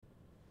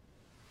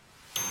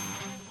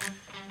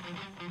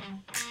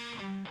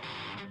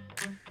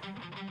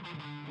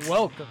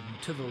Welcome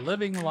to the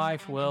Living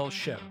Life Well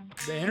Show,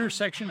 the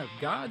intersection of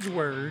God's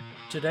Word,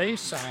 today's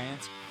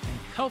science, and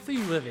healthy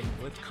living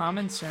with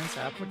common sense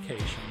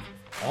application,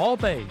 all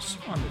based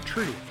on the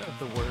truth of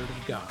the Word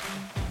of God.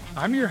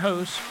 I'm your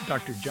host,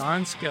 Dr.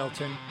 John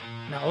Skelton.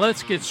 Now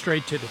let's get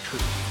straight to the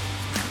truth.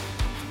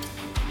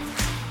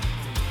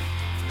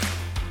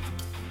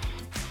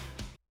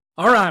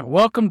 All right,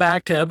 welcome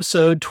back to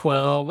episode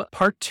 12,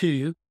 part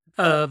 2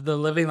 of the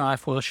Living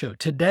Life Well Show.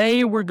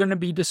 Today we're going to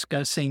be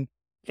discussing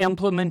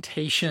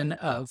implementation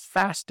of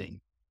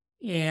fasting.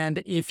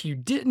 And if you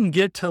didn't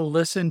get to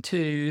listen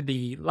to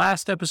the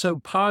last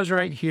episode, pause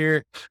right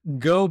here,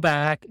 go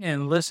back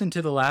and listen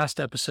to the last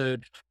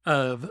episode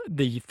of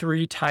the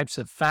 3 types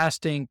of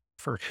fasting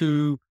for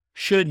who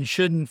should and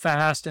shouldn't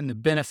fast and the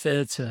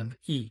benefits of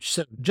each.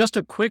 So just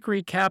a quick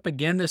recap.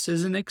 Again, this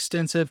isn't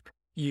extensive.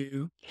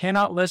 You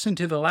cannot listen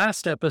to the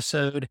last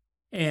episode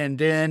and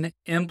then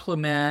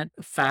implement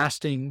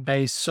fasting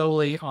based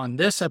solely on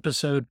this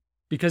episode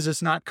because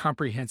it's not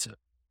comprehensive.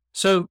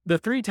 So the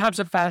 3 types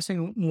of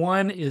fasting,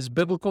 1 is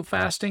biblical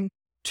fasting,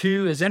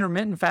 2 is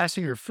intermittent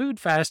fasting or food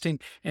fasting,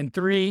 and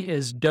 3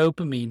 is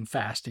dopamine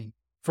fasting.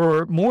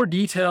 For more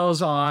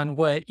details on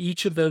what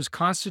each of those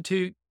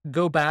constitute,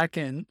 go back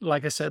and,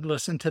 like I said,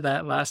 listen to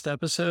that last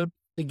episode.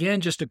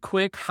 Again, just a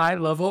quick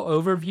high-level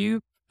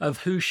overview of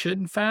who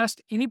shouldn't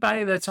fast.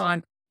 Anybody that's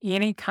on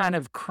any kind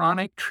of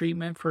chronic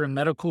treatment for a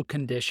medical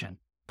condition.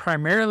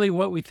 Primarily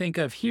what we think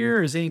of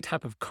here is any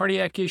type of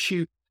cardiac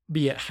issue,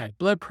 be it high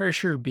blood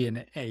pressure, be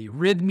it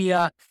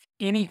arrhythmia,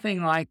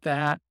 anything like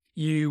that,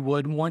 you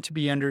would want to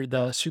be under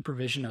the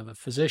supervision of a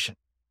physician.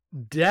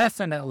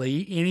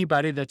 Definitely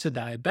anybody that's a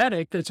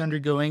diabetic that's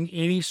undergoing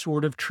any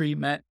sort of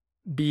treatment,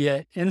 be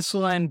it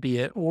insulin, be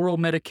it oral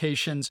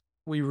medications,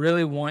 we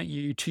really want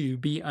you to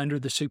be under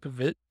the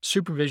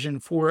supervision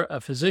for a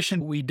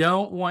physician. We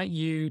don't want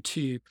you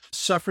to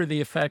suffer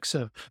the effects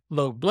of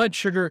low blood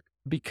sugar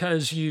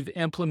because you've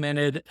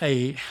implemented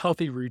a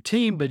healthy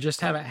routine, but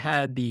just haven't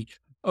had the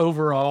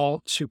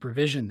overall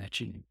supervision that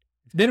you need.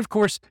 Then, of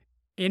course,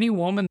 any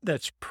woman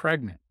that's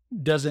pregnant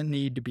doesn't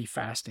need to be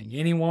fasting.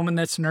 Any woman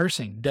that's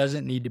nursing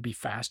doesn't need to be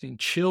fasting.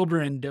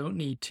 Children don't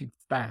need to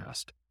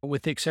fast,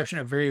 with the exception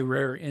of very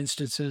rare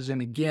instances. And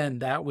again,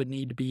 that would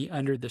need to be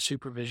under the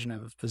supervision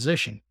of a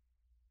physician.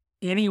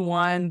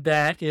 Anyone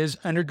that is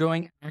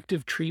undergoing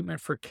active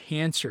treatment for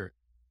cancer,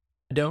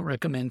 I don't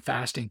recommend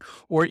fasting,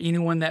 or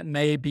anyone that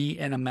may be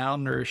in a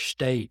malnourished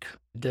state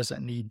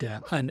doesn't need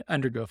to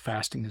undergo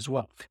fasting as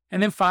well.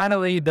 And then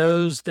finally,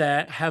 those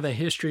that have a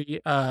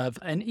history of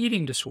an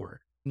eating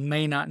disorder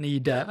may not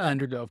need to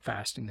undergo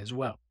fasting as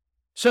well.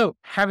 So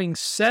having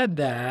said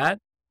that,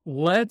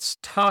 let's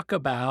talk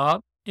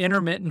about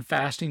intermittent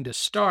fasting to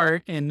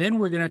start, and then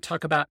we're going to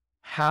talk about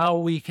how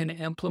we can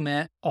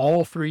implement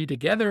all 3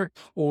 together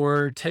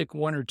or take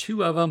 1 or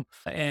 2 of them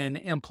and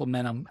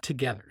implement them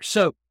together.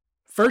 So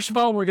first of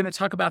all, we're going to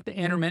talk about the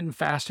intermittent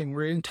fasting.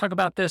 We're going to talk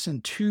about this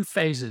in 2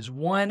 phases.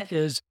 One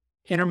is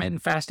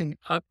intermittent fasting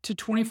up to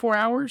 24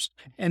 hours,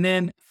 and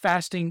then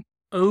fasting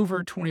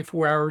over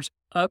 24 hours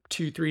up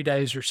to 3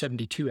 days or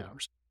 72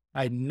 hours.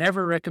 I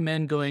never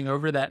recommend going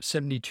over that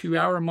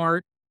 72-hour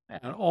mark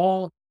at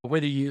all,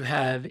 whether you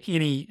have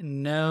any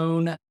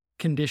known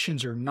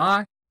conditions or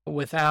not,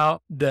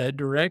 without the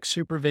direct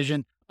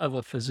supervision of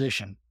a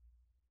physician.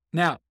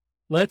 Now,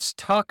 let's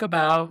talk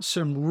about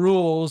some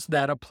rules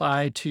that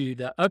apply to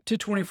the up to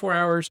 24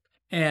 hours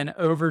and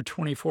over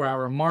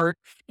 24-hour mark,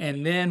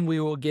 and then we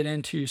will get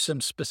into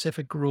some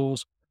specific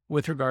rules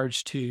with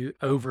regards to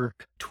over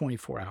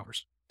 24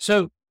 hours.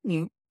 So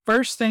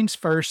first things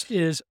first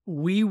is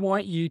we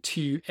want you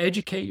to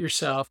educate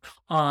yourself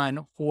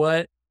on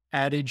what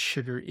added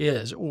sugar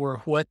is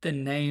or what the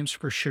names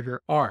for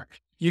sugar are.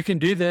 You can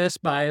do this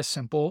by a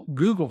simple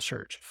Google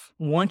search.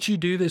 Once you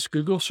do this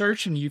Google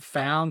search and you've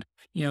found,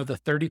 the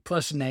 30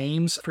 plus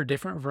names for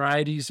different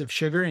varieties of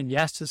sugar, and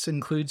yes, this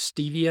includes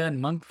stevia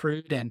and monk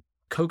fruit and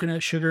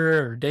coconut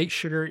sugar or date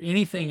sugar,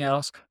 anything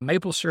else,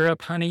 maple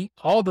syrup, honey,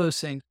 all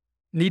those things,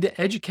 need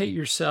to educate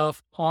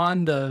yourself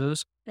on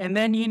those. And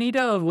then you need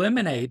to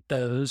eliminate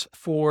those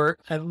for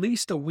at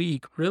least a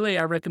week. Really,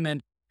 I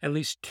recommend at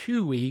least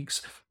 2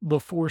 weeks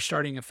before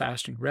starting a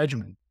fasting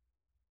regimen.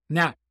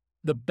 Now,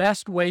 the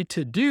best way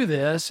to do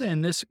this,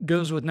 and this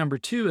goes with number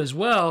 2 as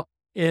well,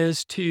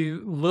 is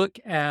to look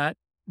at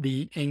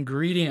the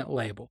ingredient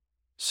label.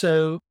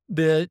 So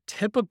the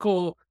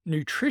typical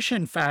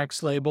nutrition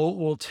facts label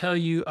will tell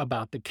you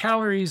about the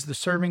calories, the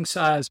serving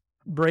size,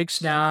 breaks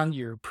down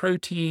your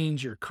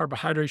proteins, your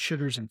carbohydrates,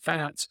 sugars, and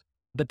fats,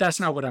 but that's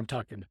not what I'm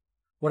talking about.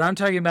 What I'm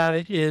talking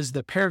about is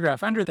the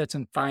paragraph under that's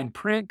in fine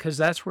print, because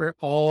that's where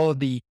all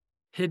the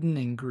hidden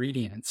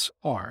ingredients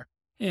are.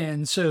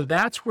 And so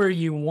that's where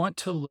you want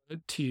to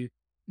look to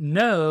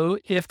know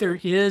if there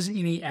is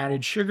any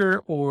added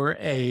sugar or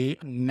a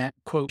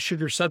quote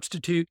sugar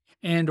substitute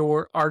and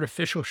or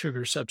artificial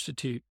sugar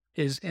substitute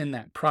is in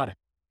that product.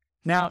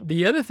 Now,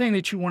 the other thing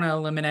that you want to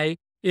eliminate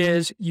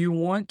is you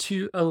want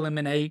to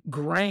eliminate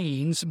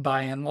grains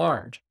by and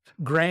large.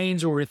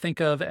 Grains, or we think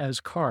of as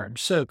carbs.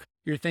 So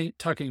you're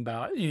talking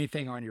about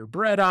anything on your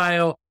bread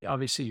aisle.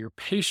 Obviously, your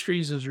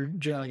pastries, those are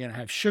generally going to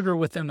have sugar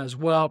with them as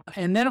well.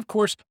 And then, of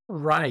course,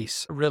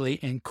 rice, really,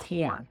 and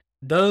corn.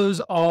 Those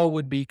all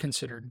would be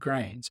considered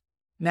grains.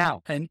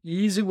 Now, an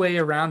easy way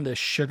around the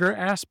sugar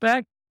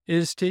aspect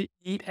is to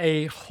eat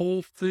a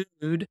whole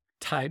food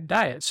type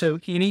diet. So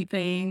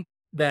anything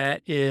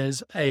that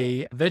is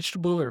a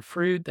vegetable or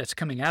fruit that's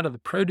coming out of the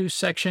produce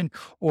section,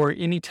 or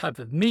any type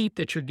of meat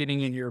that you're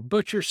getting in your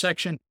butcher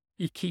section,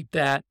 you keep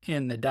that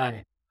in the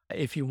diet.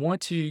 If you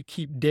want to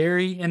keep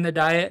dairy in the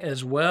diet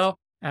as well,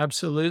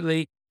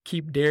 absolutely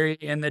keep dairy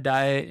in the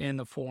diet in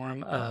the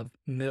form of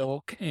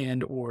milk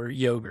and or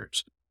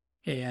yogurts.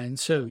 And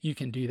so you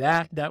can do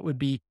that. That would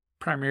be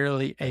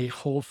primarily a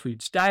whole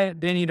foods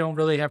diet. Then you don't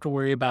really have to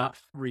worry about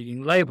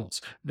reading labels.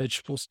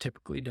 Vegetables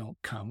typically don't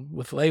come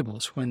with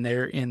labels when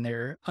they're in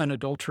their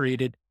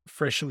unadulterated,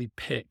 freshly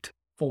picked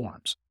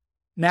forms.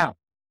 Now,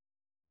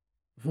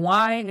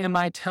 why am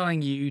I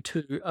telling you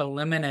to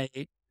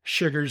eliminate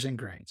sugars and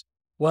grains?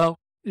 Well,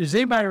 does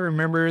anybody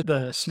remember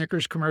the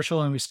Snickers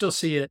commercial? And we still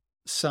see it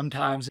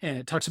sometimes. And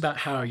it talks about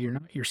how you're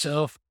not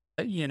yourself,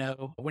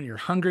 when you're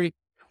hungry.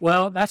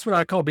 Well, that's what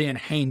I call being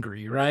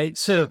hangry, right?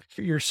 So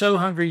you're so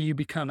hungry, you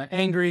become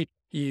angry,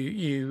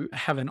 you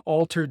have an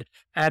altered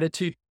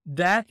attitude.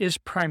 That is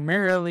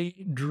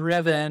primarily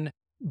driven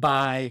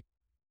by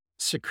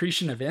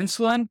secretion of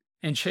insulin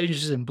and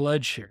changes in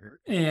blood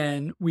sugar.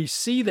 And we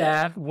see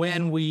that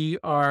when we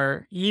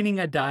are eating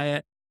a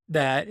diet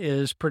that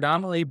is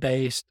predominantly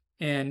based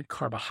in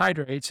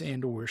carbohydrates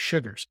and or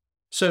sugars.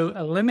 So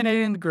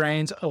eliminating the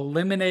grains,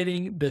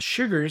 eliminating the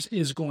sugars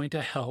is going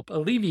to help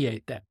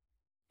alleviate that.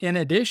 In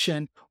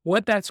addition,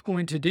 what that's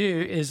going to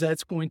do is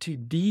that's going to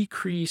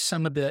decrease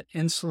some of the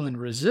insulin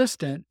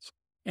resistance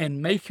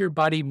and make your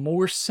body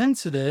more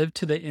sensitive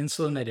to the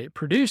insulin that it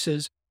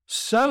produces,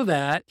 so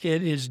that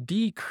it is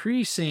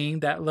decreasing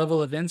that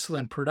level of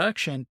insulin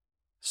production,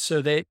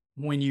 so that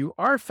when you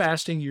are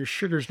fasting, your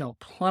sugars don't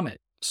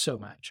plummet so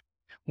much.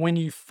 When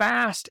you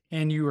fast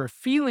and you are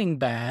feeling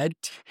bad,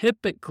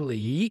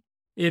 typically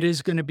it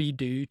is going to be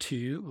due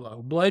to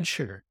low blood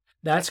sugar.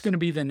 That's going to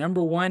be the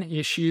number one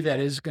issue that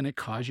is going to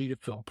cause you to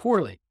feel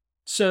poorly.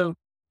 So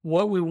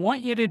what we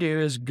want you to do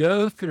is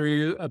go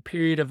through a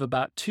period of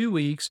about 2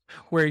 weeks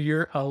where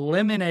you're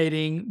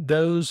eliminating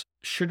those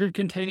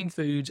sugar-containing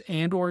foods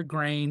and or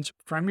grains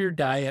from your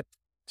diet,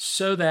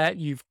 so that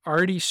you've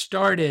already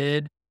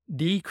started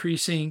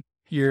decreasing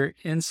your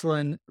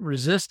insulin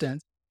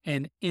resistance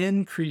and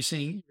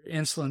increasing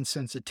your insulin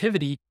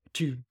sensitivity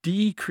to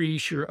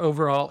decrease your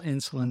overall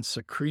insulin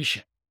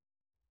secretion.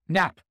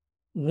 Now,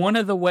 one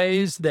of the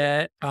ways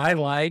that I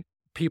like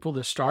people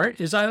to start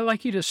is I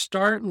like you to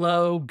start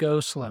low, go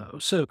slow.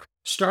 So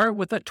start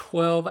with a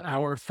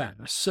 12-hour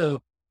fast.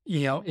 So,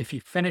 if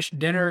you finish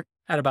dinner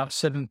at about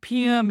 7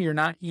 p.m., you're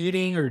not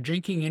eating or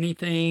drinking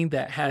anything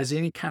that has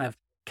any kind of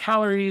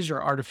calories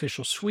or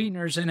artificial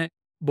sweeteners in it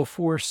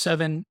before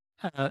 7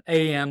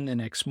 a.m. the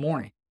next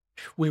morning.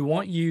 We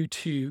want you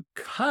to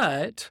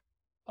cut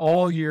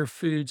all your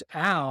foods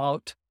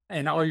out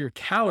and all your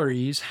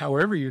calories,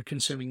 however you're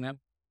consuming them,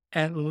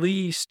 at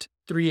least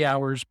 3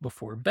 hours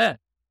before bed.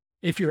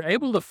 If you're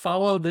able to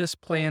follow this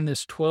plan,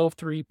 this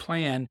 12-3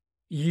 plan,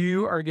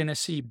 you are going to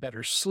see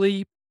better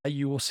sleep.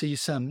 You will see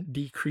some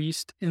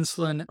decreased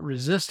insulin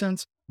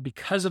resistance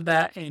because of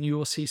that, and you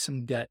will see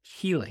some gut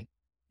healing.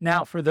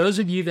 Now, for those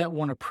of you that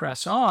want to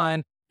press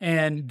on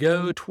and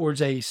go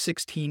towards a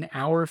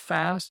 16-hour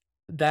fast,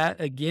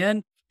 that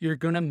again, you're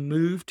going to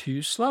move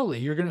too slowly.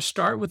 You're going to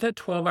start with a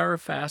 12-hour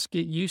fast,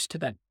 get used to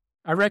that.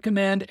 I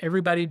recommend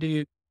everybody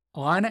do,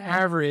 on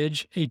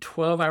average, a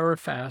 12-hour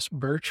fast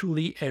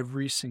virtually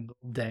every single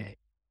day.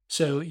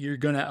 So you're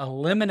going to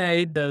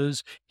eliminate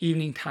those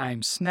evening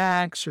time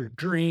snacks or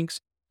drinks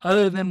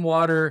other than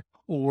water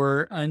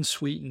or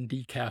unsweetened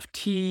decaf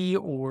tea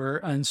or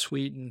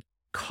unsweetened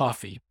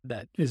coffee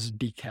that is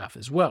decaf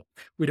as well.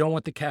 We don't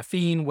want the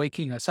caffeine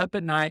waking us up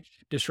at night,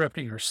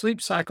 disrupting our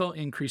sleep cycle,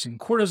 increasing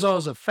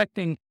cortisol,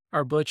 affecting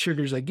our blood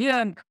sugars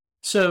again.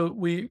 So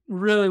we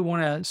really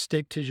want to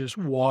stick to just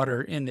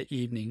water in the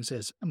evenings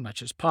as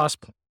much as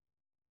possible.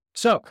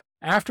 So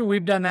after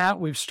we've done that,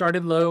 we've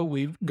started low,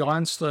 we've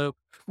gone slow.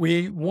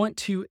 We want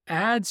to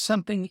add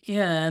something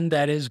in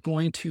that is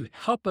going to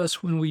help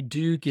us when we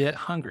do get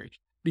hungry,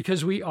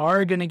 because we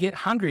are going to get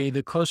hungry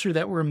the closer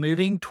that we're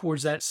moving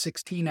towards that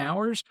 16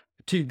 hours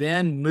to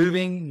then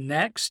moving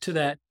next to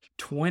that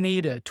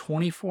 20 to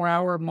 24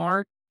 hour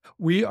mark.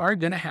 We are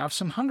going to have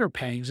some hunger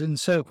pangs. And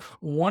so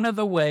one of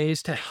the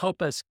ways to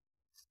help us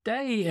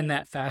stay in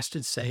that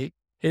fasted state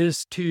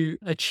is to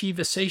achieve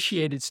a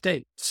satiated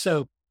state.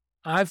 So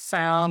I've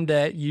found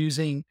that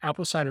using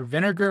apple cider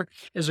vinegar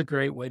is a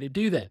great way to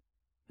do that.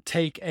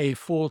 Take a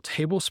full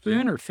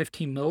tablespoon or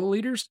 15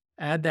 milliliters,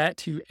 add that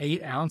to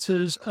 8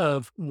 ounces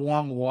of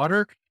warm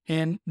water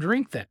and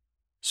drink that.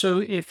 So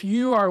if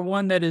you are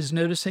one that is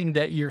noticing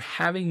that you're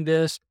having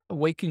this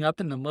waking up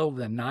in the middle of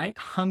the night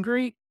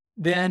hungry,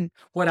 then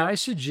what I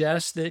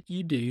suggest that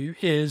you do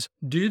is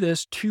do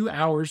this 2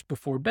 hours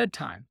before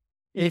bedtime.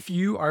 If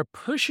you are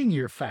pushing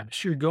your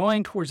fast, you're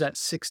going towards that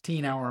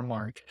 16-hour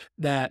mark,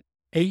 that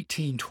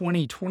 18,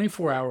 20,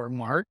 24-hour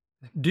mark.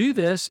 Do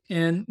this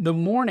in the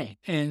morning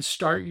and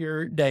start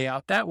your day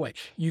out that way.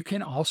 You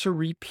can also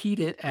repeat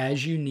it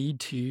as you need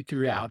to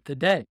throughout the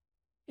day.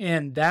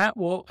 And that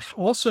will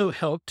also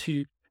help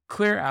to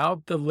clear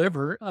out the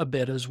liver a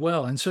bit as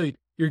well. And so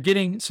you're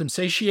getting some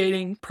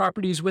satiating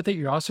properties with it.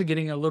 You're also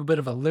getting a little bit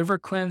of a liver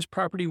cleanse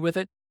property with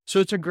it.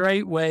 So it's a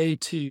great way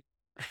to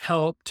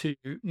help to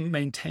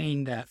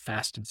maintain that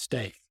fasted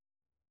state.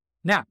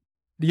 Now,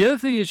 the other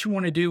thing that you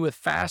want to do with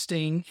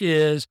fasting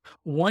is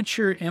once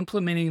you're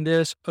implementing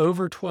this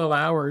over 12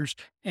 hours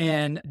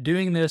and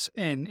doing this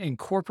and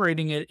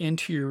incorporating it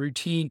into your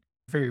routine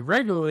very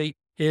regularly,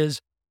 is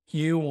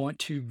you want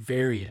to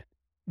vary it.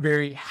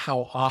 Vary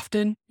how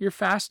often you're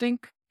fasting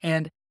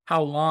and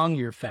how long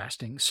you're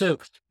fasting. So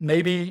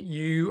maybe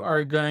you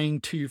are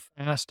going to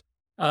fast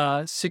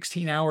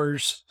 16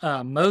 hours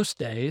most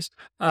days,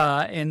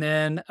 and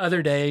then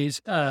other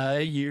days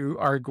you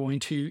are going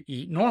to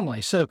eat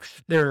normally. So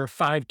there are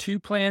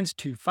 5-2 plans,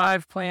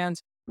 2-5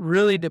 plans.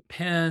 Really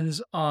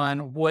depends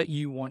on what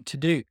you want to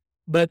do.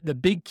 But the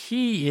big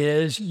key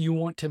is you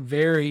want to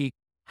vary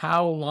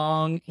how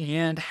long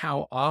and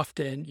how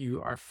often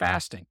you are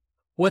fasting.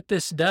 What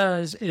this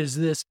does is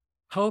this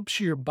helps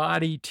your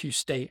body to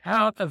stay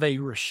out of a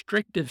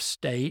restrictive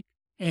state,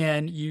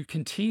 and you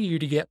continue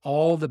to get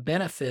all the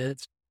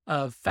benefits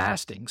of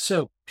fasting.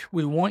 So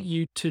we want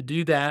you to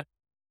do that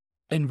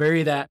and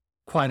vary that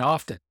quite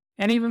often,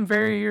 and even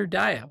vary your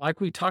diet.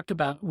 Like we talked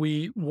about,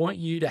 we want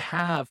you to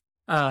have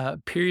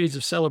periods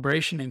of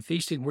celebration and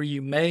feasting where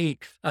you may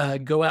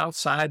go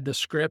outside the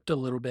script a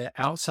little bit,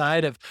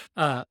 outside of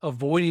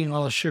avoiding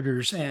all the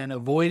sugars and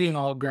avoiding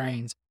all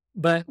grains.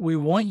 But we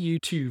want you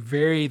to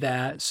vary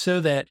that so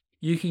that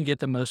you can get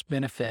the most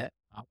benefit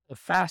out of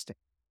fasting.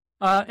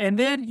 And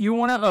then you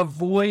want to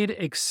avoid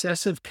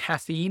excessive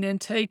caffeine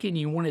intake, and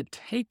you want to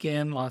take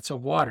in lots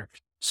of water.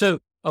 So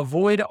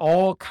avoid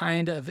all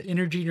kind of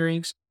energy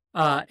drinks,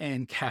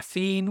 and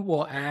caffeine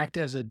will act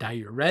as a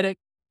diuretic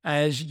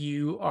as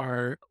you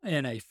are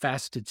in a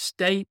fasted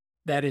state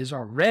that is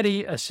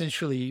already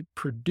essentially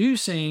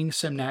producing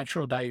some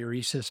natural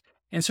diuresis.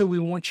 And so we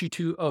want you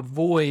to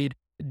avoid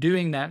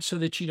doing that so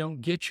that you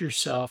don't get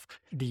yourself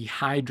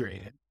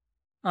dehydrated.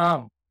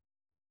 And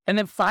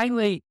then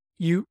finally,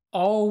 you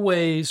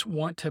always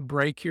want to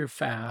break your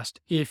fast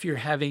if you're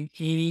having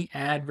any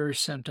adverse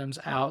symptoms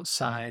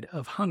outside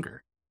of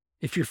hunger.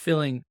 If you're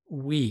feeling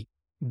weak,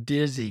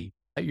 dizzy,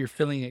 you're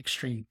feeling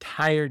extreme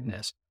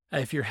tiredness,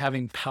 if you're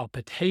having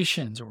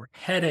palpitations or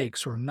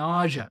headaches or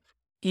nausea,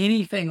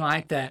 anything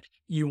like that,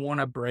 you want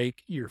to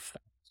break your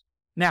fast.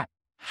 Now,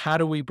 how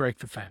do we break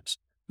the fast?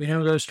 We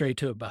don't go straight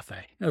to a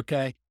buffet,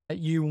 okay?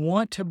 You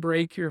want to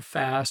break your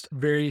fast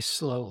very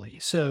slowly.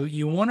 So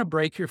you want to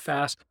break your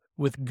fast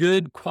with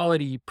good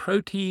quality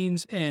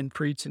proteins and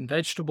fruits and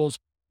vegetables.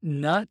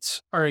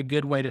 Nuts are a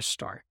good way to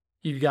start.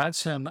 You've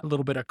got a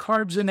little bit of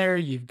carbs in there.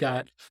 You've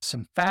got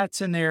some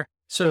fats in there.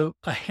 So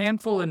a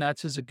handful of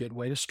nuts is a good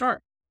way to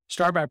start.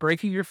 Start by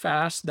breaking your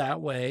fast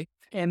that way,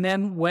 and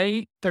then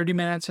wait 30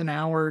 minutes, an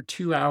hour,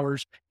 2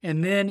 hours,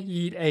 and then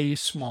eat a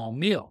small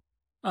meal.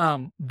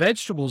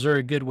 Vegetables are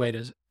a good way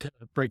to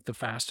break the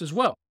fast as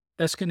well.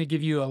 That's going to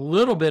give you a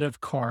little bit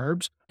of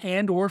carbs,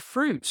 and or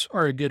fruits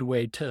are a good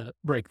way to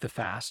break the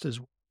fast as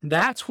well.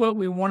 That's what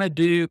we want to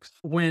do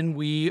when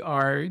we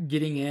are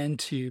getting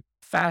into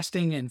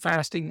fasting and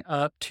fasting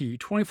up to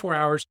 24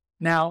 hours.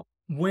 Now,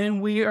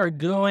 when we are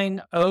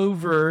going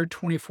over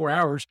 24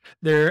 hours,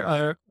 there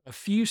are a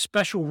few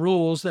special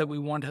rules that we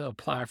want to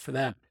apply for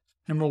that.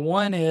 Number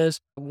one is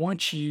I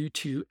want you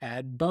to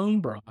add bone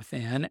broth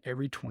in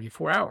every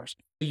 24 hours.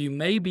 You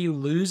may be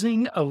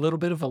losing a little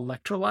bit of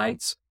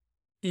electrolytes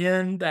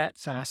in that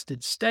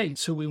fasted state.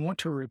 So we want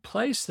to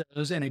replace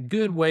those, and a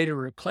good way to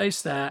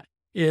replace that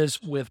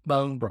is with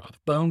bone broth.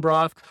 Bone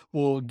broth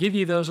will give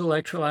you those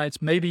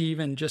electrolytes, maybe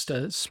even just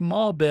a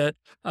small bit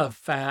of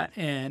fat,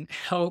 and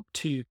help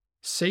to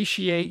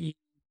satiate you,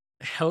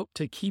 help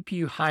to keep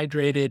you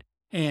hydrated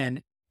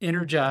and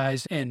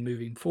energized and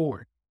moving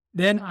forward.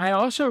 Then I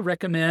also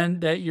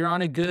recommend that you're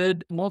on a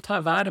good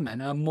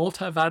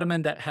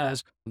multivitamin that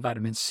has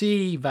vitamin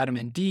C,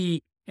 vitamin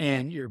D,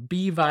 and your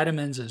B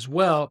vitamins as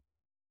well,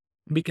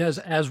 because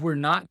as we're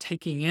not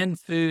taking in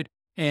food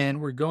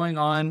and we're going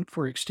on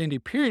for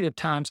extended period of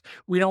times,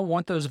 we don't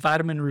want those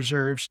vitamin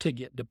reserves to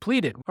get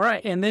depleted. All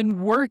right. And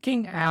then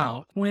working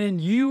out. When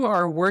you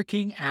are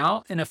working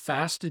out in a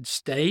fasted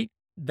state,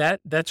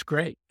 that's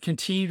great.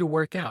 Continue to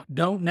work out.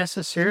 Don't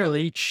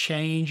necessarily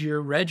change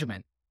your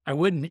regimen. I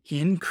wouldn't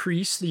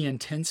increase the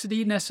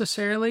intensity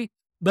necessarily,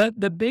 but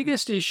the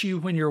biggest issue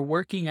when you're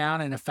working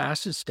out in a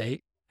fasted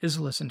state is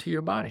listen to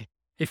your body.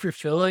 If you're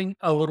feeling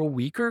a little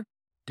weaker,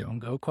 don't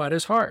go quite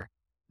as hard.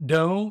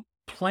 Don't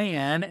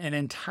plan an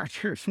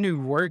entire new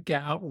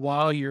workout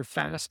while you're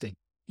fasting.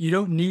 You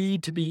don't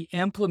need to be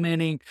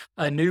implementing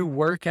a new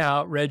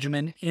workout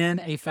regimen in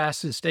a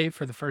fasted state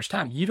for the first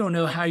time. You don't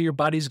know how your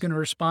body's going to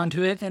respond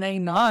to it in a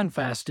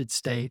non-fasted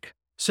state.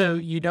 So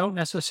you don't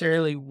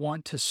necessarily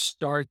want to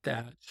start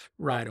that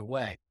right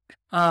away.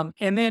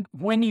 And then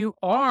when you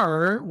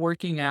are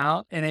working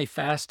out in a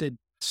fasted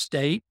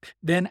state,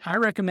 then I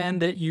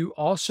recommend that you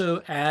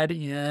also add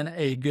in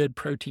a good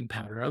protein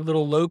powder, a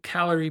little low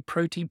calorie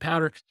protein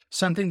powder,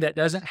 something that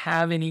doesn't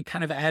have any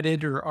kind of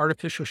added or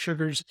artificial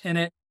sugars in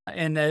it,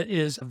 and that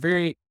is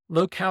very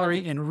low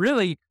calorie and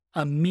really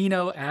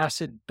amino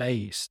acid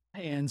based.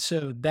 And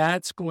so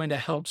that's going to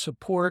help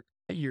support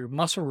your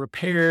muscle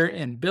repair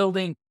and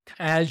building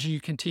as you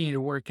continue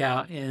to work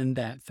out in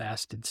that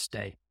fasted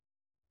state.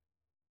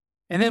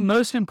 And then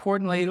most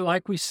importantly,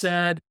 like we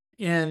said,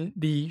 in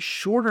the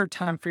shorter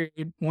time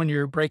period when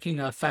you're breaking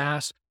a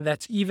fast,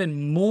 that's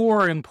even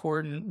more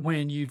important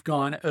when you've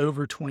gone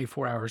over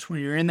 24 hours.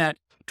 When you're in that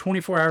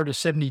 24-hour to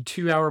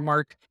 72-hour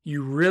mark,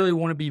 you really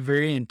want to be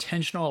very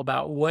intentional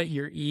about what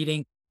you're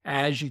eating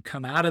as you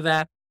come out of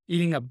that.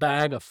 Eating a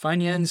bag of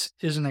Funyuns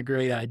isn't a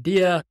great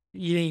idea.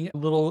 Eating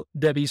little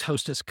Debbie's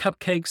Hostess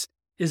cupcakes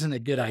isn't a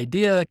good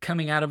idea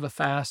coming out of a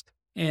fast.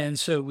 And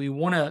so we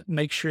want to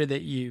make sure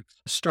that you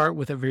start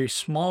with a very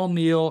small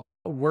meal,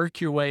 work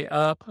your way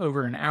up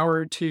over an hour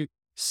or two.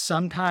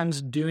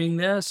 Sometimes doing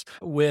this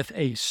with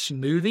a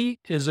smoothie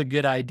is a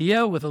good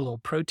idea with a little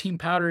protein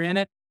powder in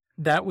it.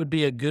 That would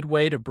be a good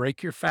way to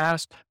break your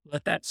fast.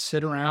 Let that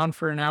sit around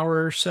for an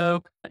hour or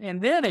so.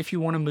 And then if you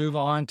want to move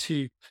on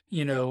to,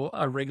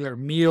 a regular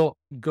meal,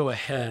 go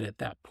ahead at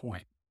that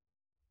point.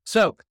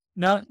 So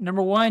now,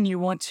 number one, you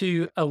want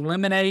to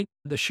eliminate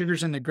the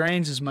sugars and the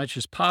grains as much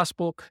as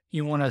possible.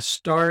 You want to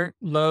start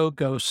low,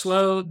 go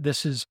slow.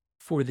 This is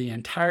for the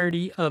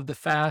entirety of the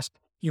fast.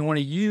 You want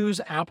to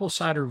use apple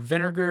cider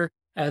vinegar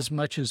as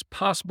much as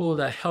possible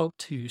to help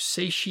to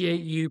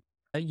satiate you.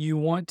 You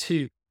want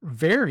to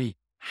vary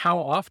how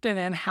often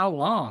and how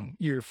long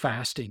you're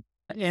fasting.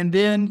 And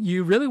then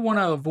you really want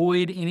to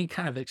avoid any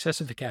kind of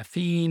excessive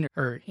caffeine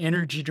or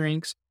energy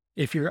drinks.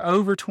 If you're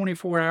over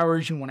 24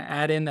 hours, you want to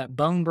add in that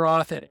bone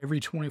broth at every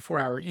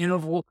 24-hour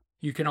interval.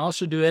 You can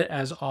also do it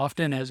as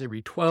often as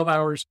every 12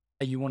 hours.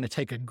 You want to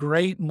take a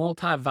great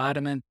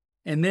multivitamin,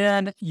 and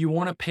then you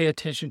want to pay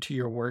attention to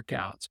your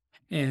workouts.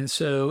 And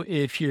so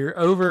if you're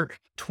over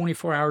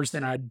 24 hours,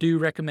 then I do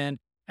recommend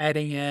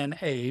adding in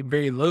a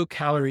very low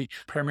calorie,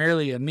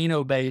 primarily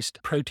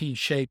amino-based protein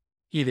shake,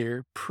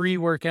 either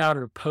pre-workout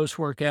or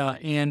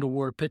post-workout, and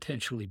or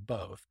potentially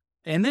both.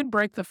 And then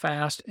break the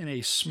fast in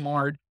a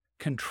smart,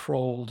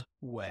 controlled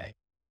way.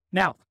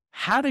 Now,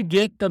 how to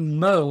get the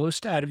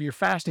most out of your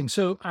fasting.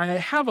 So I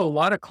have a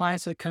lot of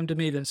clients that come to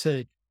me that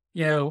say,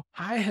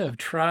 I have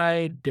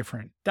tried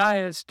different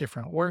diets,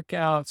 different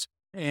workouts,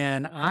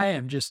 and I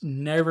am just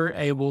never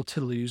able to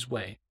lose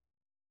weight.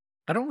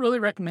 I don't really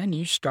recommend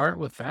you start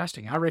with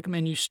fasting. I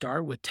recommend you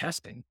start with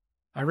testing.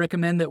 I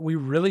recommend that we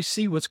really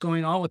see what's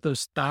going on with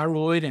those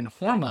thyroid and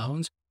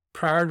hormones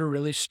prior to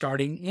really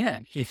starting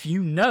in. If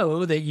you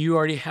know that you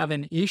already have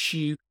an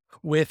issue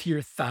with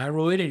your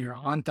thyroid and you're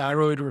on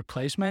thyroid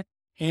replacement,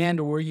 and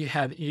or you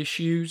have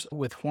issues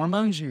with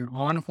hormones and you're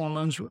on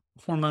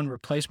hormone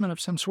replacement of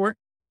some sort,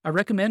 I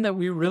recommend that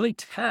we really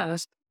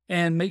test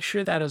and make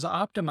sure that is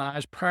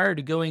optimized prior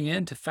to going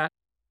into fast.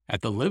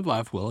 At the Live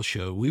Life Well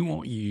show, we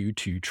want you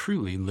to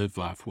truly live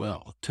life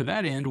well. To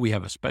that end, we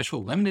have a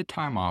special limited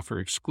time offer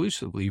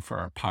exclusively for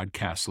our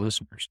podcast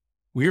listeners.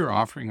 We are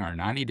offering our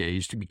 90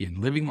 Days to Begin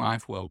Living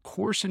Life Well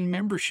course and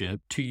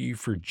membership to you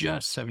for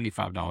just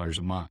 $75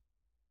 a month.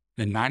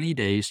 The 90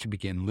 Days to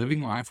Begin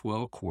Living Life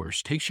Well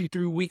course takes you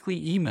through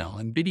weekly email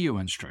and video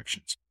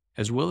instructions,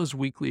 as well as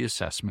weekly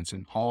assessments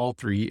in all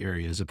three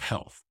areas of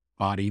health: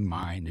 body,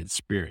 mind, and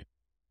spirit.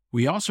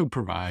 We also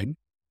provide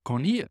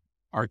Konia,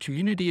 our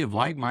community of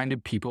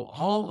like-minded people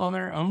all on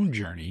their own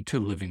journey to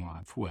living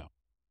life well.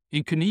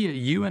 In Konia,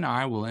 you and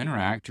I will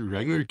interact through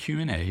regular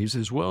Q&As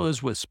as well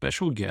as with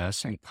special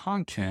guests and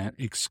content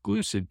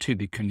exclusive to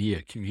the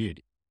Konia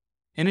community.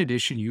 In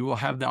addition, you will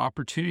have the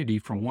opportunity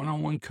for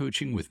one-on-one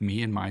coaching with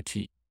me and my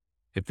team.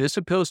 If this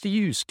appeals to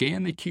you,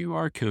 scan the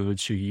QR code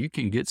so you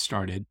can get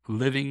started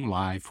living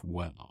life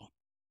well.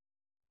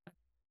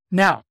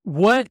 Now,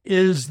 what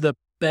is the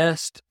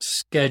best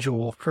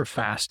schedule for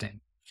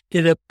fasting?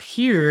 It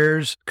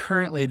appears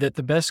currently that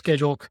the best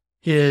schedule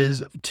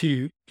is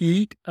to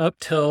eat up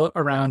till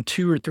around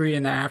 2 or 3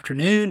 in the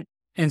afternoon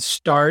and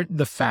start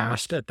the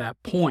fast at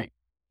that point.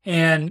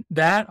 And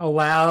that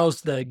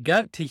allows the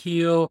gut to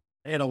heal.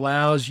 It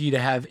allows you to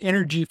have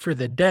energy for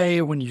the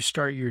day when you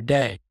start your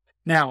day.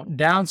 Now,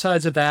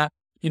 downsides of that,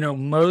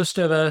 most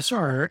of us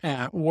are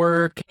at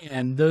work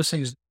and those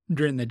things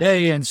during the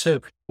day. And so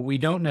we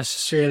don't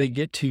necessarily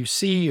get to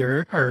see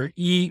or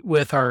eat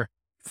with our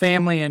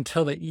family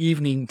until the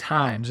evening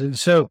times. And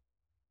so,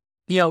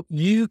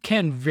 you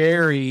can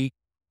vary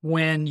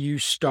when you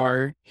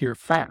start your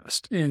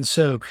fast. And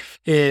so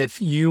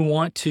if you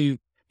want to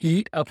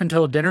eat up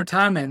until dinner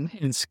time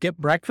and skip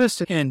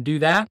breakfast and do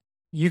that,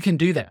 you can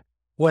do that.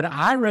 What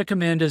I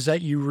recommend is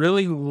that you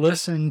really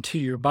listen to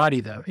your body,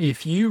 though.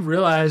 If you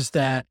realize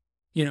that,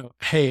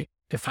 hey,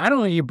 if I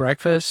don't eat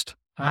breakfast,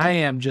 I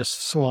am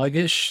just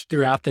sluggish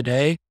throughout the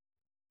day,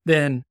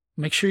 then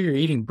make sure you're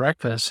eating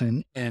breakfast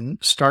and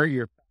start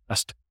your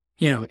fast,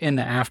 in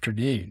the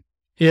afternoon.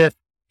 If,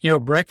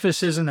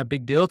 breakfast isn't a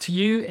big deal to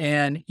you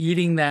and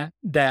eating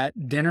that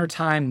dinner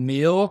time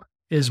meal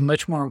is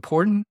much more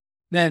important,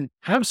 then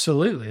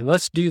absolutely,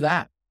 let's do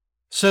that.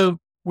 So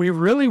we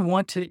really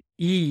want to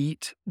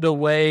eat the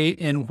way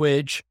in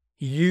which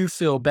you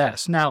feel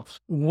best. Now,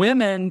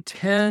 women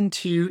tend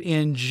to,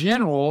 in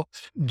general,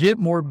 get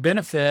more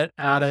benefit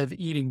out of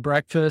eating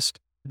breakfast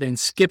than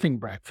skipping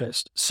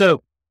breakfast.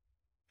 So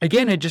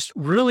again, it just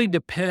really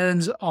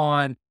depends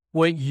on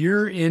what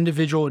your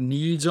individual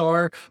needs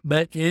are.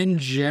 But in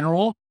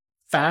general,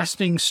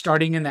 fasting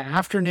starting in the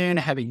afternoon,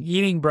 having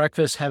eating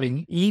breakfast,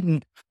 having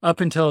eaten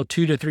up until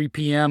 2 to 3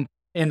 p.m.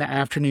 in the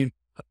afternoon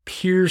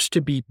appears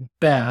to be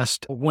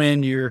best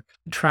when you're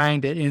trying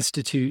to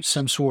institute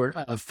some sort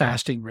of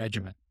fasting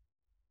regimen.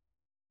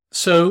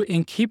 So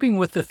in keeping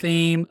with the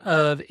theme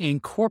of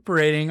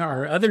incorporating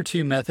our other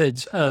two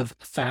methods of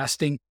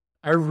fasting,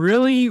 I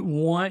really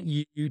want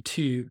you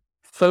to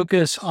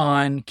focus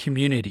on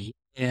community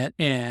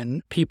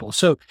and people.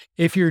 So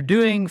if you're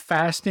doing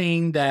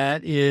fasting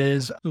that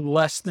is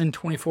less than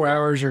 24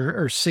 hours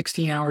or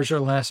 16 hours or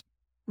less,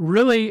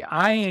 really,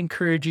 I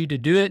encourage you to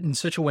do it in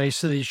such a way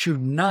so that you're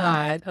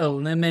not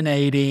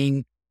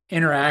eliminating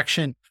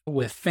interaction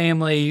with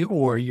family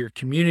or your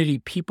community,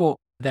 people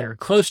that are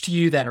close to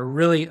you, that are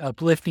really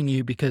uplifting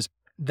you, because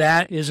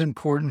that is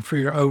important for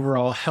your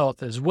overall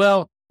health as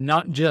well,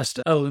 not just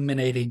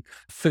eliminating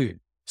food.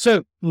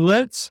 So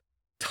let's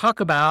talk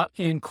about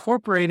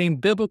incorporating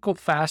biblical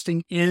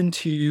fasting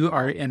into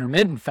our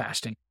intermittent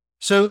fasting.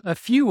 So a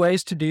few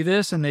ways to do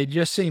this, and they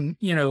just seem,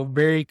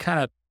 very kind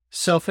of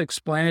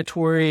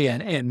self-explanatory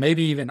and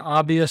maybe even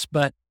obvious,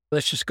 but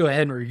let's just go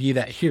ahead and review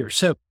that here.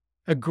 So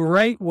a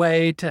great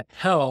way to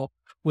help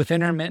with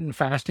intermittent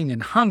fasting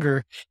and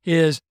hunger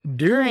is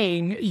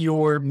during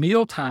your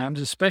meal times,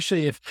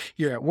 especially if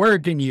you're at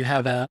work and you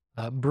have a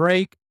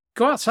break,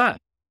 go outside,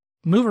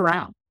 move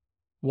around,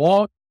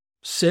 walk,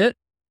 sit,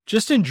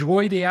 just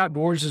enjoy the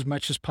outdoors as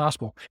much as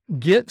possible.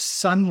 Get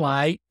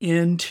sunlight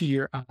into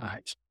your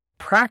eyes.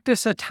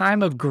 Practice a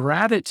time of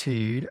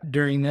gratitude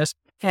during this,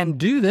 and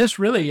do this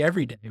really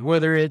every day,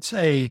 whether it's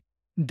a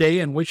day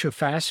in which you're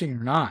fasting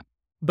or not.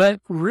 But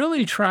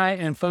really try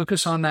and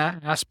focus on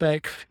that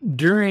aspect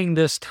during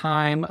this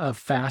time of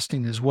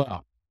fasting as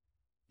well.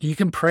 You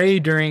can pray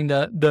during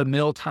the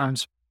meal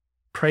times,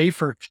 pray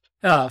for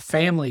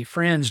family,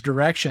 friends,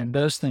 direction,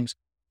 those things.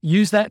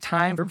 Use that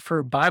time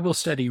for Bible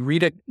study,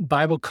 read a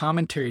Bible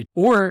commentary,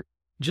 or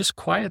just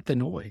quiet the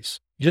noise.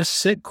 Just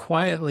sit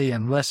quietly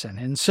and listen.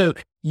 And so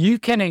you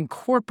can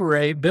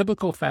incorporate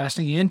biblical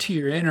fasting into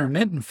your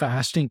intermittent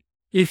fasting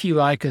if you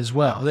like as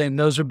well. Then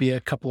those would be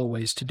a couple of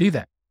ways to do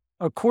that.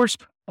 Of course,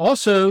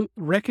 also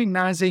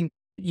recognizing,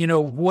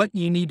 what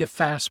you need to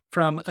fast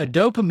from a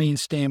dopamine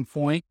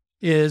standpoint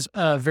is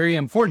very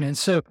important. And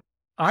so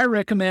I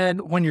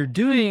recommend when you're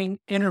doing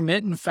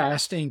intermittent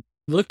fasting,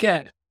 look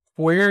at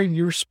where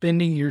you're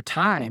spending your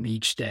time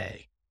each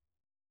day.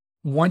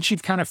 Once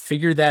you've kind of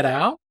figured that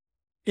out,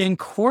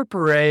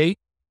 incorporate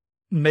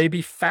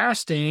maybe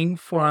fasting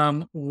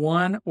from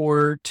one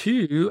or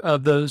two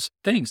of those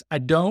things. I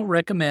don't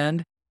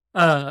recommend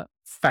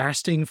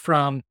fasting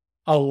from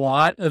a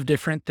lot of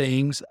different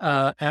things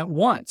at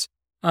once.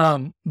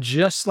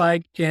 Just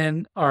like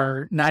in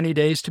our 90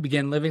 Days to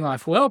Begin Living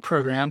Life Well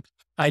program,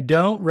 I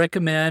don't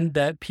recommend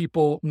that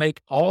people make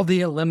all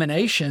the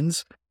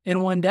eliminations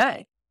in one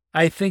day.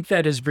 I think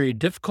that is very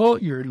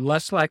difficult. You're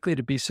less likely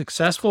to be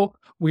successful.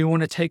 We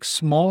want to take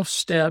small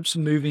steps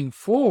moving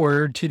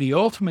forward to the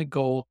ultimate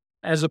goal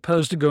as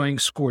opposed to going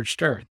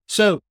scorched earth.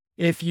 So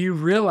if you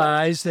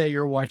realize that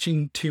you're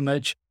watching too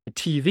much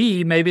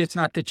TV, maybe it's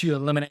not that you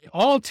eliminate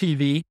all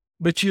TV,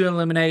 but you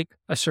eliminate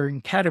a certain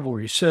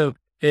category. So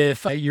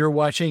if you're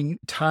watching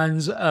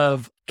tons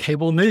of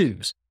cable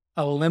news,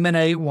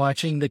 eliminate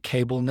watching the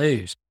cable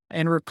news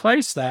and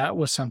replace that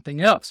with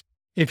something else.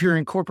 If you're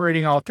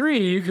incorporating all three,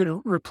 you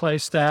could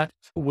replace that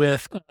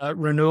with a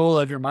renewal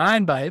of your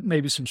mind by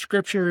maybe some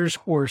scriptures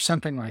or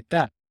something like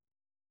that.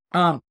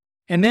 And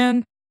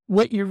then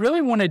what you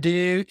really want to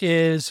do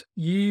is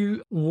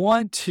you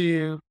want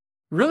to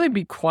really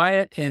be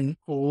quiet and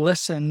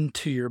listen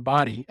to your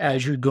body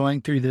as you're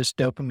going through this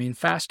dopamine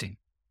fasting.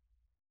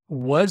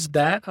 Was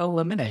that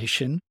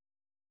elimination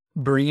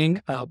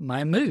bringing up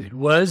my mood?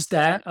 Was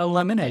that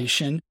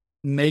elimination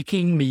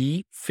making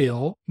me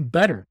feel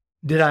better?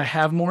 Did I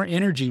have more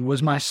energy?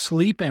 Was my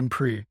sleep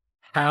improved?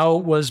 How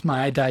was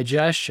my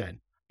digestion?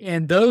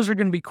 And those are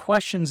going to be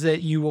questions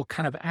that you will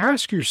kind of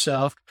ask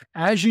yourself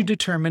as you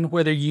determine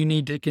whether you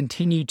need to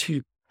continue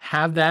to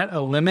have that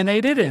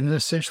eliminated and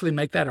essentially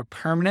make that a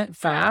permanent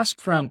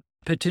fast from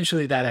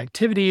potentially that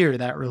activity or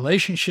that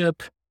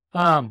relationship.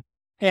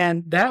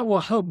 And that will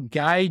help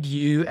guide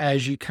you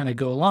as you kind of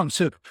go along.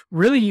 So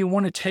really you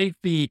want to take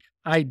the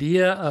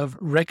idea of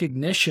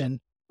recognition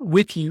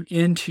with you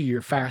into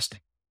your fasting.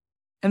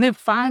 And then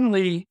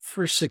finally,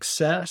 for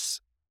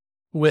success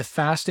with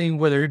fasting,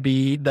 whether it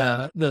be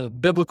the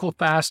biblical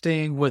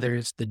fasting, whether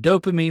it's the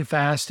dopamine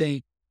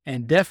fasting,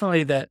 and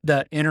definitely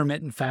that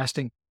intermittent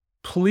fasting.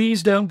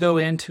 Please don't go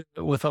into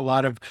it with a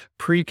lot of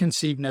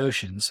preconceived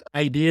notions,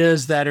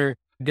 ideas that are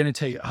going to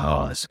tell you,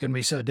 oh, this is going to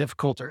be so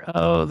difficult, or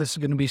oh, this is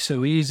going to be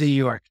so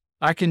easy, or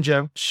I can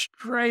jump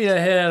straight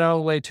ahead all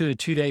the way to a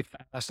 2-day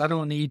fast. I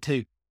don't need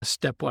to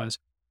stepwise.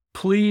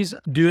 Please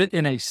do it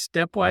in a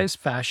stepwise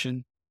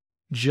fashion.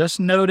 Just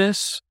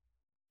notice,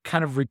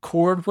 kind of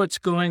record what's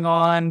going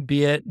on,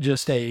 be it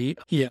just a,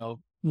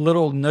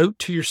 little note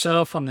to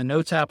yourself on the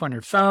notes app on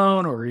your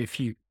phone, or if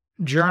you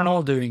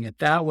journal, doing it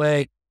that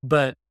way.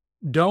 But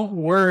don't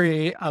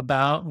worry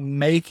about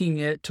making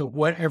it to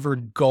whatever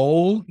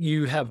goal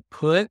you have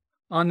put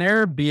on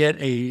there, be it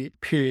a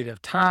period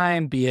of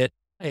time, be it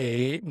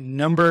a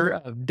number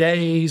of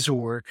days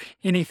or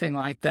anything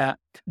like that.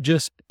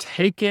 Just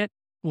take it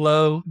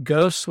low,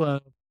 go slow,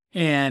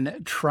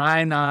 and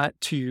try not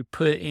to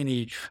put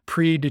any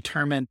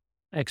predetermined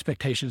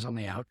expectations on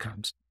the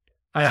outcomes.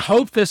 I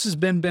hope this has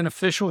been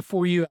beneficial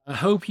for you. I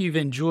hope you've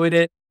enjoyed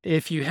it.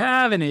 If you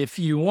have, and if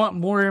you want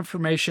more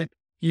information,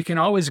 you can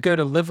always go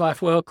to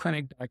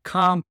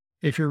livelifewellclinic.com.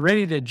 If you're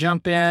ready to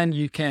jump in,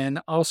 you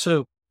can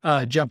also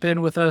jump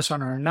in with us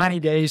on our 90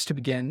 Days to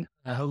Begin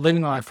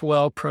Living Life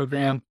Well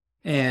program.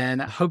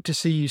 And I hope to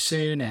see you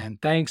soon.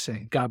 And thanks,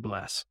 and God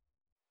bless.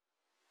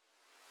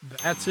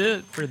 That's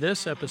it for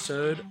this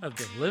episode of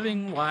the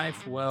Living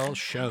Life Well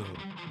show.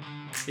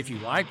 If you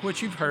like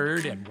what you've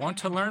heard and want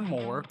to learn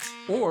more,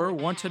 or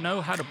want to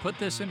know how to put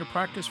this into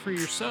practice for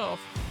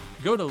yourself,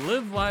 go to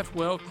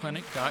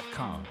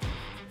livelifewellclinic.com.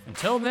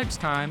 Until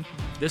next time,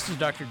 this is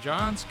Dr.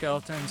 John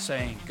Skelton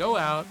saying, go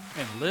out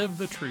and live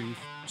the truth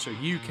so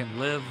you can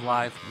live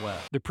life well.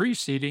 The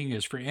preceding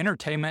is for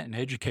entertainment and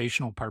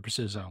educational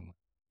purposes only.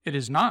 It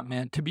is not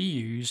meant to be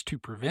used to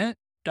prevent,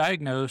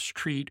 diagnose,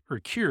 treat, or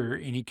cure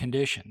any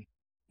condition.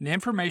 The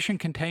information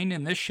contained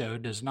in this show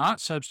does not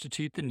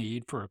substitute the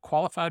need for a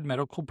qualified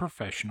medical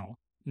professional,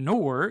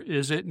 nor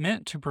is it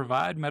meant to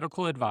provide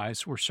medical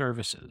advice or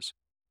services.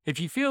 If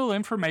you feel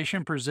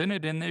information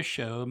presented in this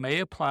show may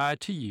apply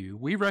to you,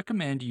 we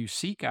recommend you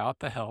seek out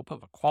the help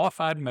of a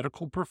qualified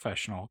medical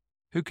professional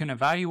who can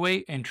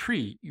evaluate and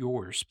treat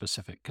your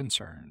specific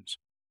concerns.